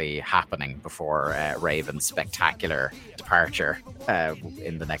currently happening before Raven's spectacular departure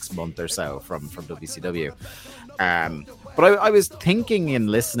in the next month or so from WCW. But I was thinking in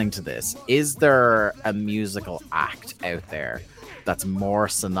listening to this, is there a musical act out there that's more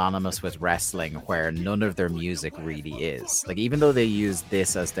synonymous with wrestling where none of their music really is? Like, even though they use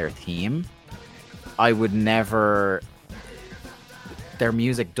this as their theme, I would never... Their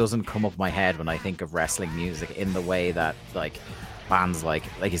music doesn't come up my head when I think of wrestling music in the way that, like, bands like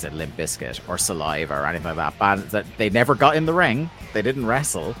you said, Limp Bizkit or Saliva or anything like that, bands that they never got in the ring, they didn't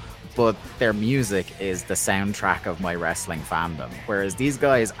wrestle, but their music is the soundtrack of my wrestling fandom. Whereas these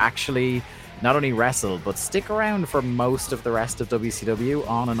guys actually not only wrestle, but stick around for most of the rest of WCW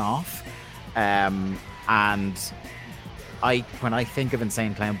on and off. And when I think of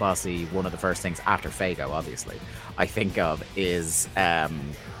Insane Clown Posse, one of the first things after Fago, obviously, I think of is them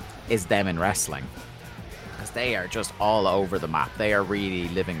in wrestling, because they are just all over the map. They are really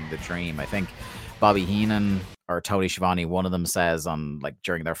living the dream. I think Bobby Heenan or Tony Schiavone, one of them says on like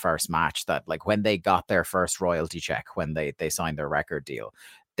during their first match that like when they got their first royalty check, when they signed their record deal,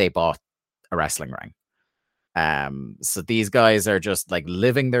 they bought a wrestling ring. So these guys are just like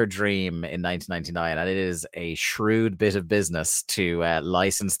living their dream in 1999, and it is a shrewd bit of business to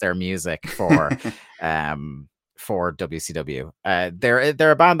license their music for WCW.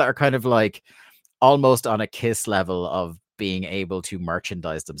 They're a band that are kind of like almost on a Kiss level of being able to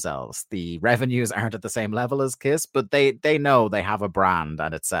merchandise themselves. The revenues aren't at the same level as Kiss, but they know they have a brand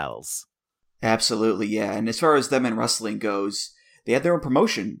and it sells. Absolutely, yeah. And as far as them in wrestling goes, they had their own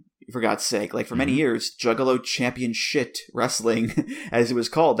promotion, for God's sake. Like, for many years, Juggalo Champion Shit Wrestling, as it was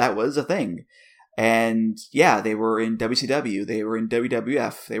called, that was a thing. And yeah, they were in WCW, they were in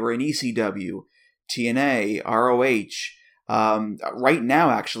WWF, they were in ECW, TNA, ROH. Right now,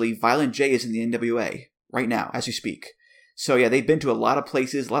 actually, Violent J is in the NWA, right now, as we speak. So yeah, they've been to a lot of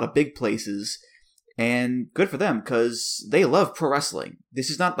places, a lot of big places, and good for them, because they love pro wrestling. This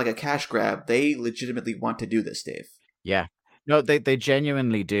is not like a cash grab. They legitimately want to do this, Dave. Yeah. No, they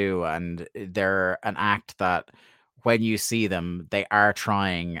genuinely do, and they're an act that when you see them, they are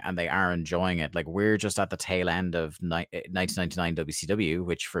trying and they are enjoying it. Like, we're just at the tail end of 1999 WCW,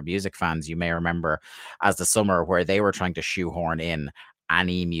 which for music fans, you may remember as the summer where they were trying to shoehorn in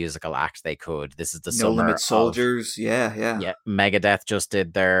any musical act they could. This is the summer. No Limit Soldiers, yeah. Megadeth just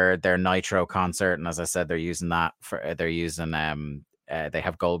did their Nitro concert, and as I said, they're using that for they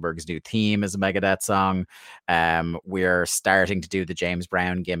have Goldberg's new theme as a Megadeth song. We're starting to do the James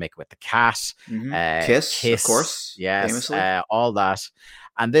Brown gimmick with the cat. Kiss, of course. Yes, famously. all that.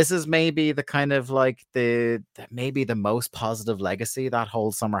 And this is maybe the kind of like maybe the most positive legacy that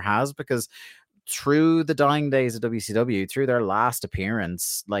whole summer has, because through the dying days of WCW, through their last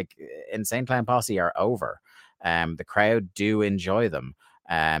appearance, like Insane Clown Posse are over. The crowd do enjoy them.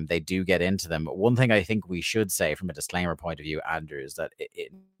 They do get into them. One thing I think we should say from a disclaimer point of view, Andrew, is that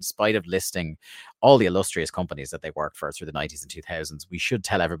in spite of listing all the illustrious companies that they worked for through the 90s and 2000s, we should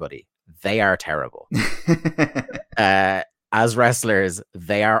tell everybody they are terrible. As wrestlers,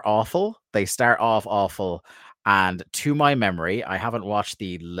 they are awful. They start off awful. And to my memory, I haven't watched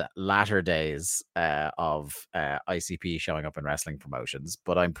the latter days of ICP showing up in wrestling promotions,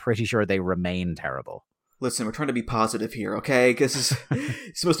 but I'm pretty sure they remain terrible. Listen, we're trying to be positive here, okay? Because this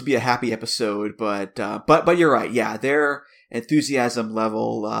is supposed to be a happy episode, but you're right. Yeah, their enthusiasm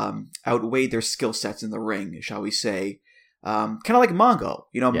level outweighed their skill sets in the ring, shall we say? Kind of like Mongo.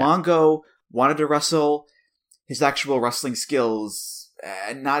 Mongo wanted to wrestle. His actual wrestling skills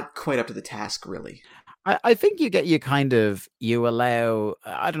not quite up to the task, really. I think you allow,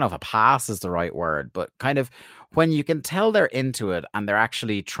 I don't know if a pass is the right word, but kind of when you can tell they're into it and they're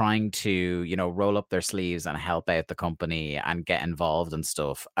actually trying to, roll up their sleeves and help out the company and get involved and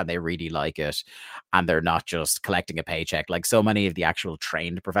stuff, and they really like it, and they're not just collecting a paycheck like so many of the actual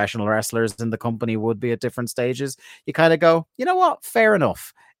trained professional wrestlers in the company would be at different stages. You kind of go, you know what? Fair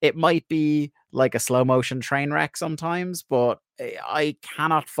enough. It might be like a slow motion train wreck sometimes, but I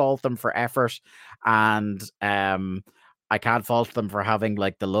cannot fault them for effort, and I can't fault them for having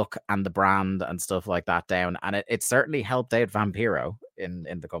like the look and the brand and stuff like that down. And it certainly helped out Vampiro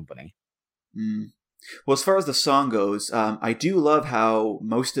in the company. Well, as far as the song goes, I do love how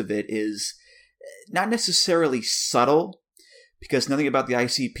most of it is not necessarily subtle, because nothing about the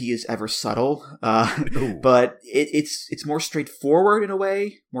ICP is ever subtle, but it's more straightforward in a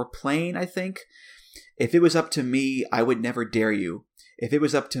way, more plain, I think. If it was up to me, I would never dare you. If it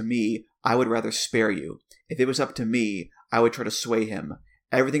was up to me, I would rather spare you. If it was up to me, I would try to sway him.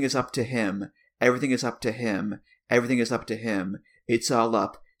 Everything is up to him. Everything is up to him. Everything is up to him. It's all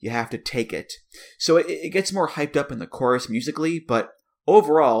up. You have to take it. So it gets more hyped up in the chorus musically, but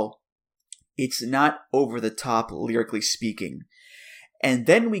overall, it's not over the top lyrically speaking. And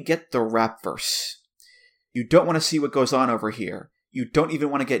then we get the rap verse. You don't want to see what goes on over here. You don't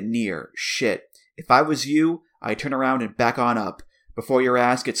even want to get near. Shit. If I was you, I'd turn around and back on up before your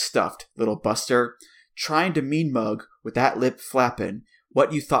ass gets stuffed, little buster. Trying to mean mug with that lip flapping.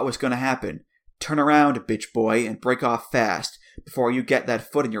 What you thought was going to happen. Turn around, bitch boy, and break off fast before you get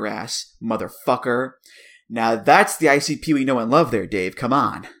that foot in your ass, motherfucker. Now that's the ICP we know and love there, Dave. Come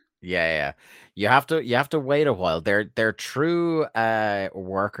on. Yeah. You have to wait a while. They're true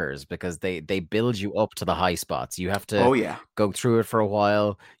workers because they build you up to the high spots. You have to Oh yeah. go through it for a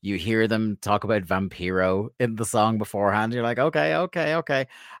while. You hear them talk about Vampiro in the song beforehand. You're like, okay, okay, okay.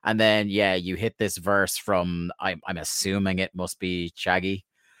 And then yeah, you hit this verse from I'm assuming it must be Shaggy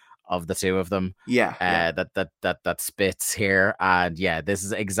of the two of them. Yeah, yeah. That spits here. And yeah, this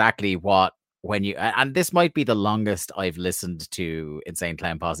is exactly what when you and this might be the longest I've listened to Insane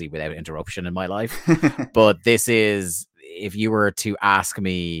Clown Posse without interruption in my life. But this is, if you were to ask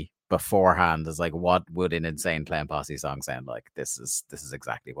me beforehand, is like, what would an Insane Clown Posse song sound like? This is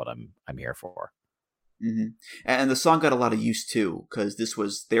exactly what I'm here for. Mm-hmm. And the song got a lot of use too, because this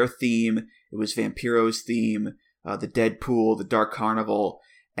was their theme. It was Vampiro's theme, the Deadpool, the Dark Carnival.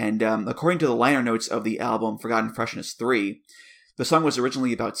 And according to the liner notes of the album Forgotten Freshness 3, the song was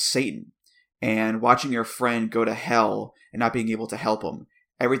originally about Satan and watching your friend go to hell and not being able to help him.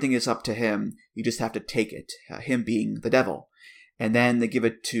 Everything is up to him. You just have to take it, him being the devil. And then they give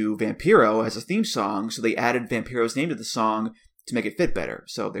it to Vampiro as a theme song, so they added Vampiro's name to the song to make it fit better.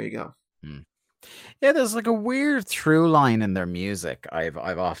 So there you go. Yeah, there's like a weird through line in their music I've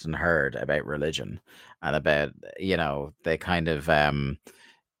often heard about religion and about, they kind of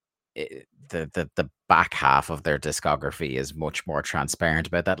the back half of their discography is much more transparent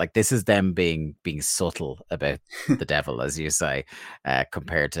about that. Like this is them being subtle about the devil, as you say,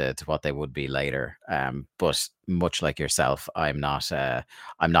 compared to what they would be later. But much like yourself, I'm not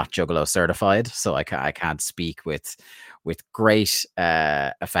Juggalo certified, so I can't speak with great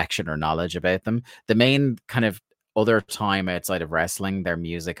affection or knowledge about them. The main kind of other time outside of wrestling their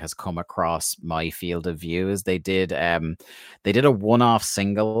music has come across my field of view is they did a one-off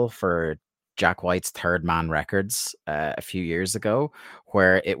single for Jack White's Third Man Records a few years ago,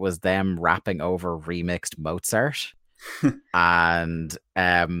 where it was them rapping over remixed Mozart, and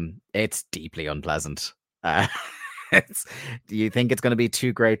it's deeply unpleasant. Do you think it's going to be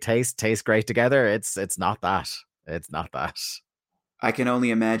two great taste great together? It's not that. It's not that. I can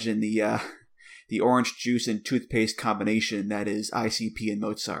only imagine the orange juice and toothpaste combination that is ICP and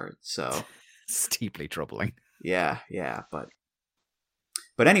Mozart. So it's deeply troubling. Yeah,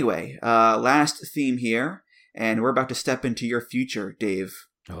 But anyway, last theme here, and we're about to step into your future, Dave.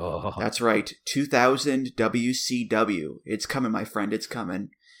 Oh. That's right, 2000 WCW. It's coming, my friend, it's coming.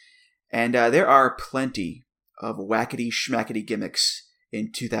 And there are plenty of wackety schmackety gimmicks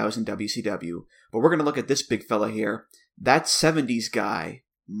in 2000 WCW. But we're going to look at this big fella here. That 70s guy,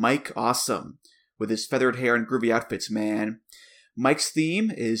 Mike Awesome, with his feathered hair and groovy outfits, man. Mike's theme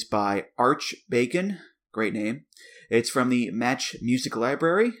is by Arch Bacon. Great name. It's from the Match Music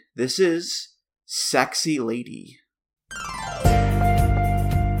Library. This is Sexy Lady.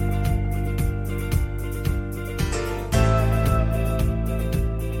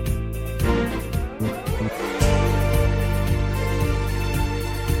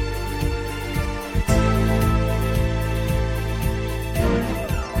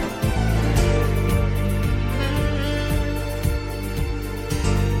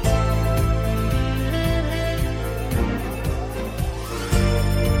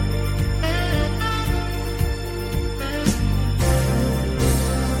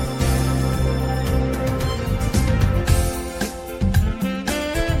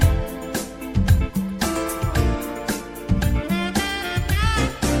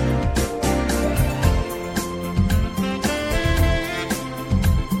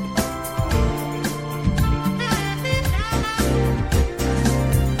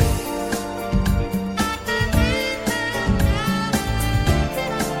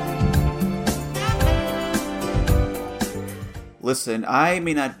 Listen, I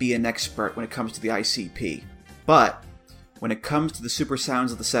may not be an expert when it comes to the ICP, but when it comes to the super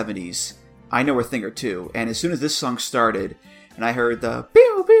sounds of the 70s, I know a thing or two, and as soon as this song started, and I heard the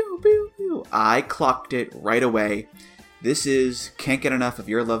pew pew pew pew, I clocked it right away. This is Can't Get Enough of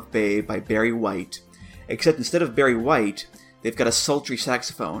Your Love Babe by Barry White, except instead of Barry White, they've got a sultry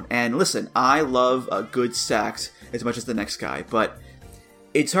saxophone, and listen, I love a good sax as much as the next guy, but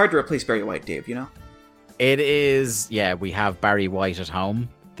it's hard to replace Barry White, Dave, you know? It is, yeah, we have Barry White at home.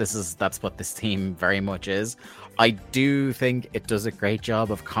 That's what this theme very much is. I do think it does a great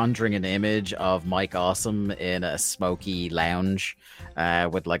job of conjuring an image of Mike Awesome in a smoky lounge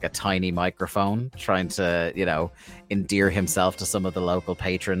with like a tiny microphone, trying to, endear himself to some of the local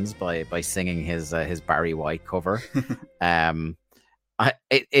patrons by singing his Barry White cover. I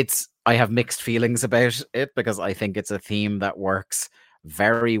have mixed feelings about it because I think it's a theme that works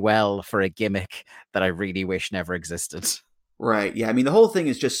very well for a gimmick that I really wish never existed. Right. Yeah. I mean, the whole thing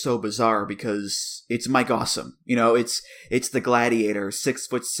is just so bizarre because it's Mike Awesome. It's the Gladiator,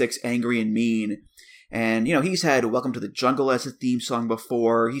 6'6", angry and mean. And, he's had Welcome to the Jungle as a theme song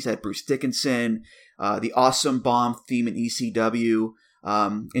before. He's had Bruce Dickinson, the Awesome Bomb theme in ECW.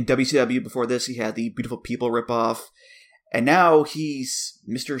 In WCW before this, he had the Beautiful People ripoff. And now he's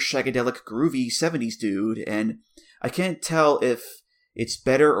Mr. Shagadelic Groovy 70s dude. And I can't tell if it's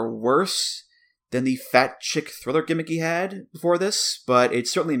better or worse than the Fat Chick Thriller gimmick he had before this, but it's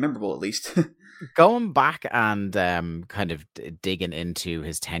certainly memorable at least. Going back and kind of digging into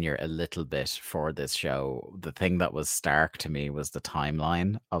his tenure a little bit for this show, the thing that was stark to me was the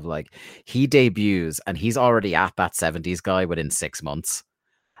timeline of he debuts and he's already at that 70s guy within 6 months.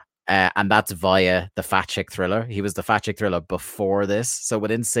 And that's via the Fat Chick Thriller. He was the Fat Chick Thriller before this. So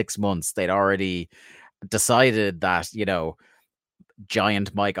within 6 months, they'd already decided that,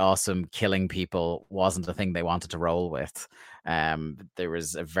 giant Mike Awesome killing people wasn't a thing they wanted to roll with. There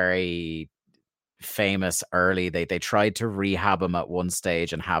was a very famous early, they tried to rehab him at one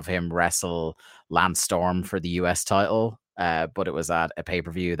stage and have him wrestle Lance Storm for the US title, but it was at a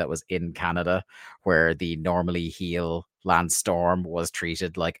pay-per-view that was in Canada where the normally heel Lance Storm was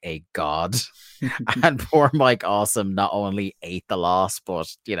treated like a god. And poor Mike Awesome not only ate the loss but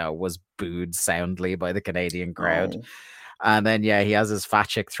was booed soundly by the Canadian crowd. Oh. And then, he has his Fat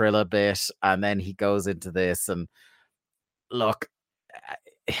Chick Thriller bit, and then he goes into this. And look,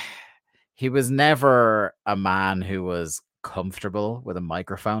 he was never a man who was comfortable with a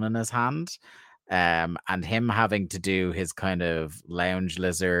microphone in his hand. And him having to do his kind of lounge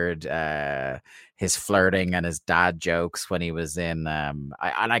lizard, his flirting and his dad jokes when he was in,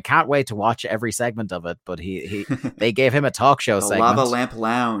 I can't wait to watch every segment of it, but they gave him a talk show the segment. Lava Lamp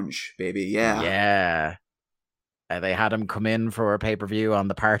Lounge, baby, yeah. Yeah. They had him come in for a pay-per-view on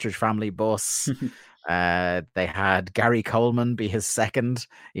the Partridge Family bus. They had Gary Coleman be his second,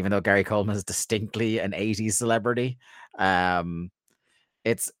 even though Gary Coleman is distinctly an 80s celebrity.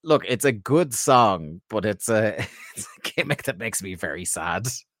 It's a good song, but it's a gimmick that makes me very sad.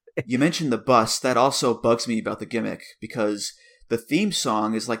 You mentioned the bus. That also bugs me about the gimmick because the theme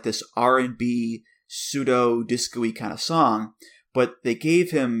song is like this R&B pseudo disco-y kind of song, but they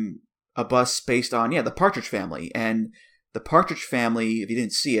gave him a bus based on, the Partridge Family. And the Partridge Family, if you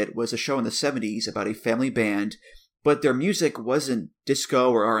didn't see it, was a show in the 70s about a family band, but their music wasn't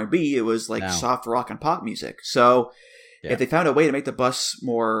disco or R&B. It was soft rock and pop music. So if they found a way to make the bus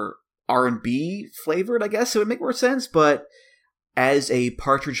more R&B flavored, I guess it would make more sense. But as a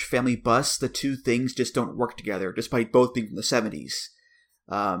Partridge Family bus, the two things just don't work together, despite both being from the 70s.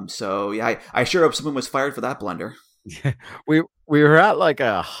 I sure hope someone was fired for that blunder. We were at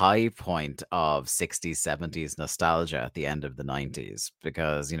a high point of 60s, 70s nostalgia at the end of the 90s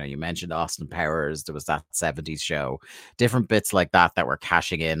because, you mentioned Austin Powers, there was that 70s show, different bits like that were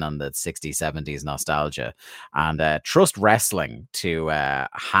cashing in on the 60s, 70s nostalgia, and trust wrestling to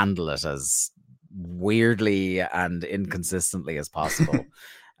handle it as weirdly and inconsistently as possible.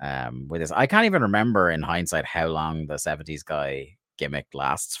 With this, I can't even remember in hindsight how long the 70s guy gimmick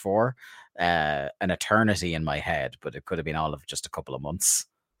lasts for. An eternity in my head, but it could have been all of just a couple of months.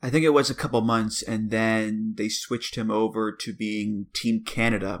 I think it was a couple months, and then they switched him over to being Team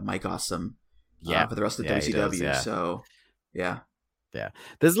Canada Mike Awesome for the rest of WCW. Does. So, yeah.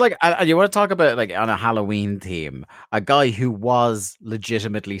 There's you want to talk about on a Halloween theme, a guy who was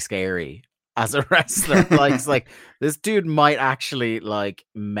legitimately scary as a wrestler. This dude might actually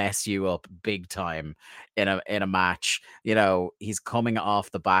mess you up big time in a match. He's coming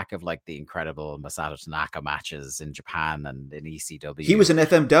off the back of the incredible Masato Tanaka matches in Japan and in ECW. He was in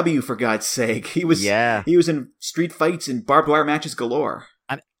FMW, for God's sake. He was in street fights and barbed wire matches galore.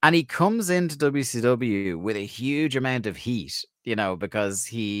 And he comes into WCW with a huge amount of heat, because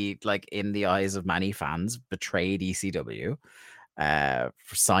he, in the eyes of many fans, betrayed ECW.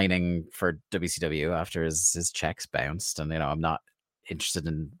 For signing for WCW after his checks bounced. And, I'm not interested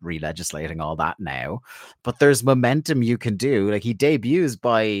in re-legislating all that now, but there's momentum you can do. He debuts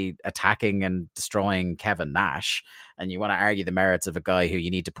by attacking and destroying Kevin Nash, and you want to argue the merits of a guy who you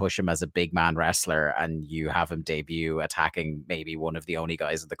need to push him as a big man wrestler, and you have him debut attacking maybe one of the only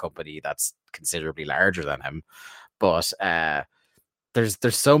guys in the company that's considerably larger than him. But there's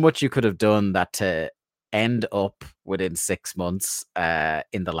so much you could have done that to end up within 6 months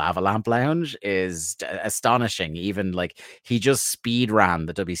in the Lava Lamp Lounge is astonishing. Even he just speed ran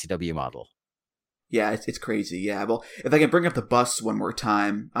the WCW model. Yeah, it's crazy. Yeah, well, if I can bring up the bus one more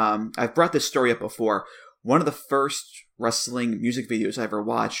time, I've brought this story up before. One of the first wrestling music videos I ever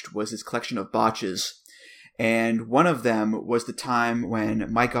watched was his collection of botches, and one of them was the time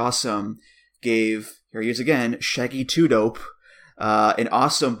when Mike Awesome gave here he is again, Shaggy 2 Dope, an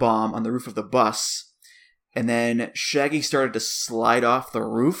awesome bomb on the roof of the bus. And then Shaggy started to slide off the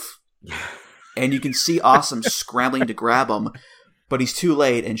roof. And you can see Awesome scrambling to grab him, but he's too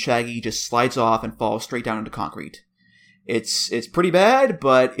late, and Shaggy just slides off and falls straight down into concrete. It's pretty bad,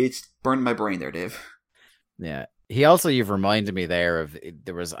 but it's burned my brain there, Dave. Yeah. You've reminded me there of,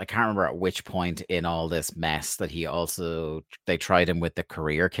 I can't remember at which point in all this mess that they tried him with the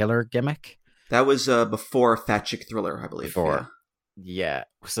career killer gimmick. That was before Fat Chick Thriller, I believe. Yeah.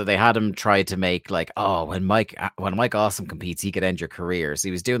 So they had him try to make when Mike Awesome competes, he could end your career. So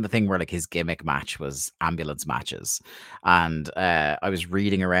he was doing the thing where like his gimmick match was ambulance matches. And I was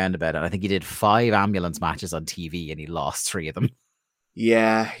reading around about it. I think he did 5 ambulance matches on TV and he lost 3 of them.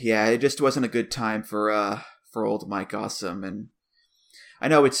 Yeah. It just wasn't a good time for old Mike Awesome. And I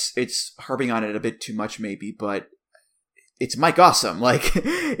know it's harping on it a bit too much maybe, but it's Mike Awesome. Like,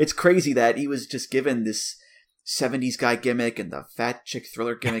 it's crazy that he was just given this 70s guy gimmick and the Fat Chick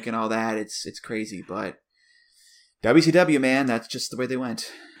Thriller gimmick and all that. It's crazy, but WCW, man, that's just the way they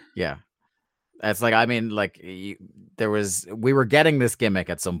went. Yeah. It's like, I mean, like, we were getting this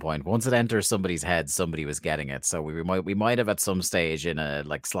gimmick at some point. Once it enters somebody's head, somebody was getting it. So we might have at some stage in a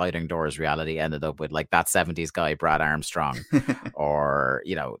like sliding doors reality ended up with like that 70s guy, Brad Armstrong, or,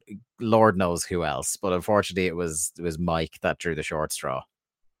 you know, Lord knows who else. But unfortunately, it was Mike that drew the short straw.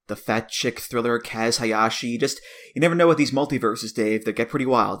 The Fat Chick Thriller, Kaz Hayashi. Just, you never know with these multiverses, Dave. They get pretty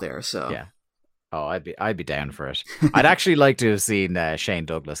wild there. So yeah. Oh, I'd be down for it. I'd actually like to have seen Shane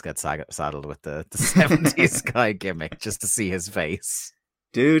Douglas get saddled with the 70s guy gimmick just to see his face.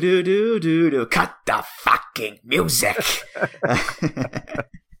 Do. Cut the fucking music.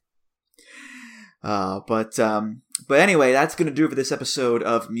 But anyway, that's going to do it for this episode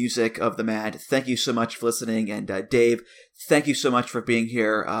of Music of the Mad. Thank you so much for listening. And Dave, thank you so much for being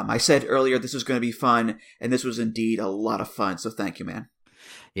here. I said earlier this was going to be fun, and this was indeed a lot of fun. So thank you, man.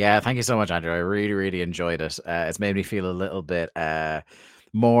 Yeah, thank you so much, Andrew. I really, really enjoyed it. It's made me feel a little bit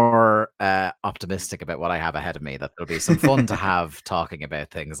more optimistic about what I have ahead of me. That there'll be some fun to have talking about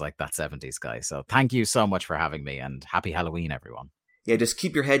things like that 70s guy. So thank you so much for having me, and happy Halloween, everyone. Yeah, just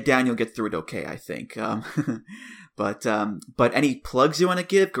keep your head down. You'll get through it okay, I think. But any plugs you want to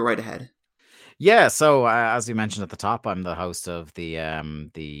give, go right ahead. Yeah, so as you mentioned at the top, I'm the host of the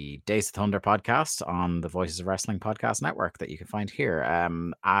Days of Thunder podcast on the Voices of Wrestling podcast network that you can find here.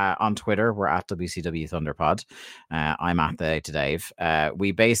 On Twitter, we're at WCW Thunderpod. I'm at the to Dave.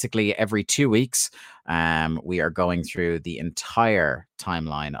 We basically every 2 weeks, we are going through the entire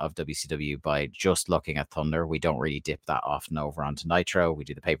timeline of WCW by just looking at Thunder. We don't really dip that often over onto Nitro. We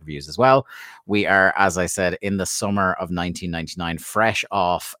do the pay-per-views as well. We are, as I said, in the summer of 1999, fresh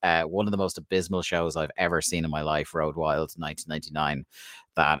off one of the most abysmal shows I've ever seen in my life, Road Wild 1999.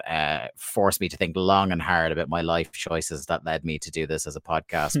 That forced me to think long and hard about my life choices that led me to do this as a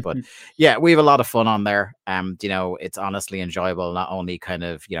podcast. But yeah, we have a lot of fun on there. You know, it's honestly enjoyable, not only kind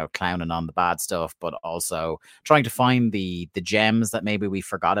of, you know, clowning on the bad stuff, but also trying to find the gems that maybe we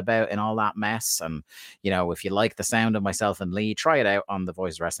forgot about in all that mess. And, you know, if you like the sound of myself and Lee, try it out on the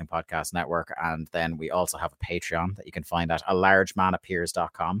Voice Wrestling Podcast Network. And then we also have a Patreon that you can find at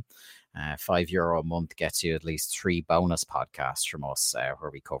alargemanappears.com. €5 a month gets you at least 3 bonus podcasts from us where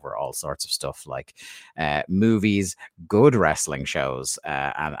we cover all sorts of stuff like movies, good wrestling shows,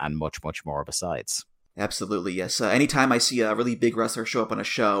 and much, much more besides. Absolutely, yes. Anytime I see a really big wrestler show up on a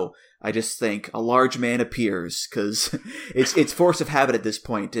show, I just think a large man appears, because it's force of habit at this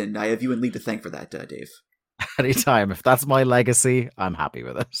point, and I have you and Lee to thank for that, Dave. Anytime. If that's my legacy, I'm happy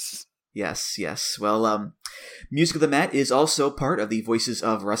with it. Yes. Well, Music of the Mat is also part of the Voices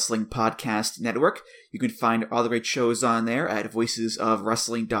of Wrestling podcast network. You can find all the great shows on there at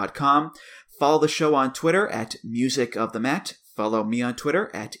voicesofwrestling.com. Follow the show on Twitter at Music of the Mat. Follow me on Twitter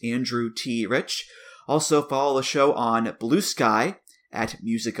at Andrew T. Rich. Also follow the show on Blue Sky at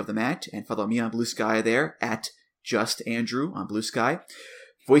Music of the Mat, and follow me on Blue Sky there at Just Andrew on Blue Sky.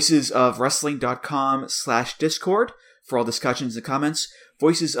 Voicesofwrestling.com/Discord for all discussions and comments.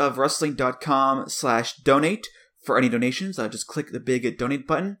 Voicesofwrestling.com/donate for any donations. Just click the big donate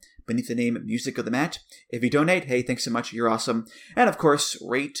button beneath the name Music of the Mat. If you donate, hey, thanks so much. You're awesome. And of course,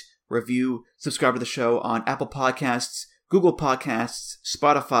 rate, review, subscribe to the show on Apple Podcasts, Google Podcasts,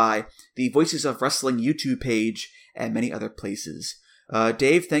 Spotify, the Voices of Wrestling YouTube page, and many other places.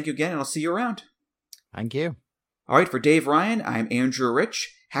 Dave, thank you again, and I'll see you around. Thank you. All right, for Dave Ryan, I'm Andrew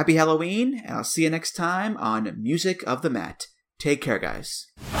Rich. Happy Halloween, and I'll see you next time on Music of the Mat. Take care, guys.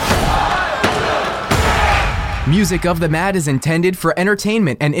 Music of the Mat is intended for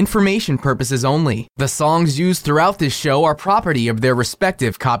entertainment and information purposes only. The songs used throughout this show are property of their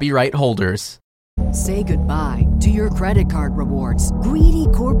respective copyright holders. Say goodbye to your credit card rewards. Greedy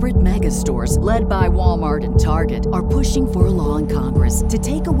corporate mega stores, led by Walmart and Target, are pushing for a law in Congress to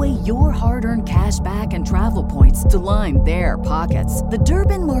take away your hard-earned cash back and travel points to line their pockets. The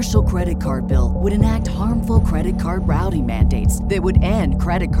Durbin-Marshall credit card bill would enact harmful credit card routing mandates that would end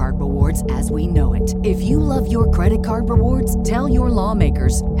credit card rewards as we know it. If you love your credit card rewards, tell your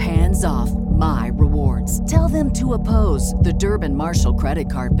lawmakers, hands off my rewards. Tell them to oppose the Durbin-Marshall credit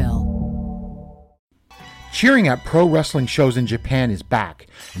card bill. Cheering at pro wrestling shows in Japan is back,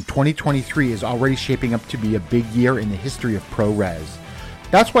 and 2023 is already shaping up to be a big year in the history of pro res.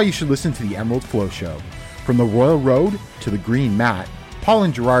 That's why you should listen to the Emerald Flow Show. From the Royal Road to the Green Mat, Paul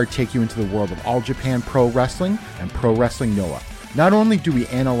and Gerard take you into the world of All Japan Pro Wrestling and Pro Wrestling Noah. Not only do we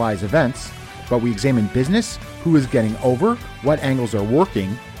analyze events, but we examine business, who is getting over, what angles are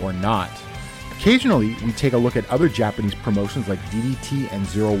working or not. Occasionally, we take a look at other Japanese promotions like DDT and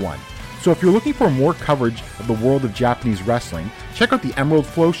Zero One. So if you're looking for more coverage of the world of Japanese wrestling, check out the Emerald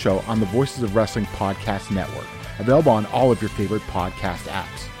Flow Show on the Voices of Wrestling Podcast Network, available on all of your favorite podcast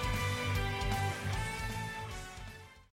apps.